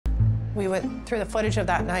We went through the footage of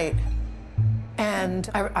that night, and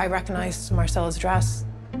I recognized Marcella's dress.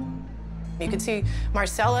 You could see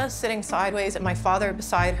Marcella sitting sideways and my father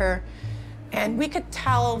beside her. And we could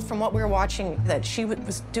tell from what we were watching that she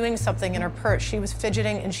was doing something in her purse. She was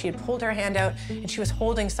fidgeting, and she had pulled her hand out, and she was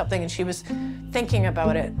holding something, and she was thinking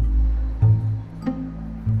about it.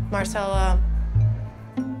 Marcella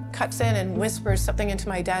cuts in and whispers something into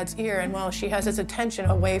my dad's ear, and while she has his attention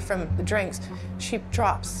away from the drinks, she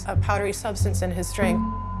drops a powdery substance in his drink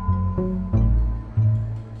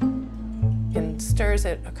and stirs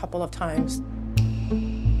it a couple of times.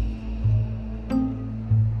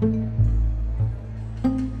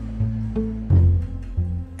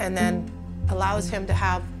 And then allows him to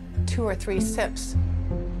have 2 or 3 sips.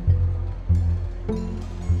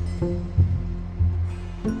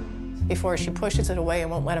 Before she pushes it away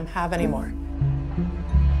and won't let him have any more.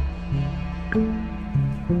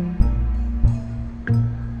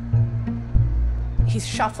 He's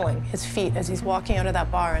shuffling his feet as he's walking out of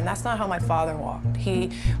that bar, and that's not how my father walked.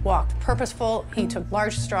 He walked purposeful, he took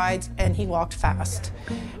large strides, and he walked fast.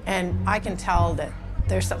 And I can tell that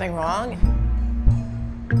there's something wrong.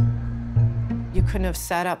 You couldn't have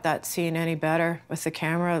set up that scene any better with the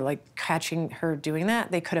camera, like catching her doing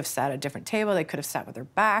that. They could have sat at a different table, they could have sat with their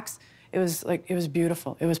backs. It was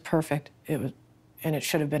beautiful, it was perfect, and it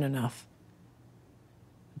should have been enough.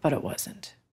 But it wasn't.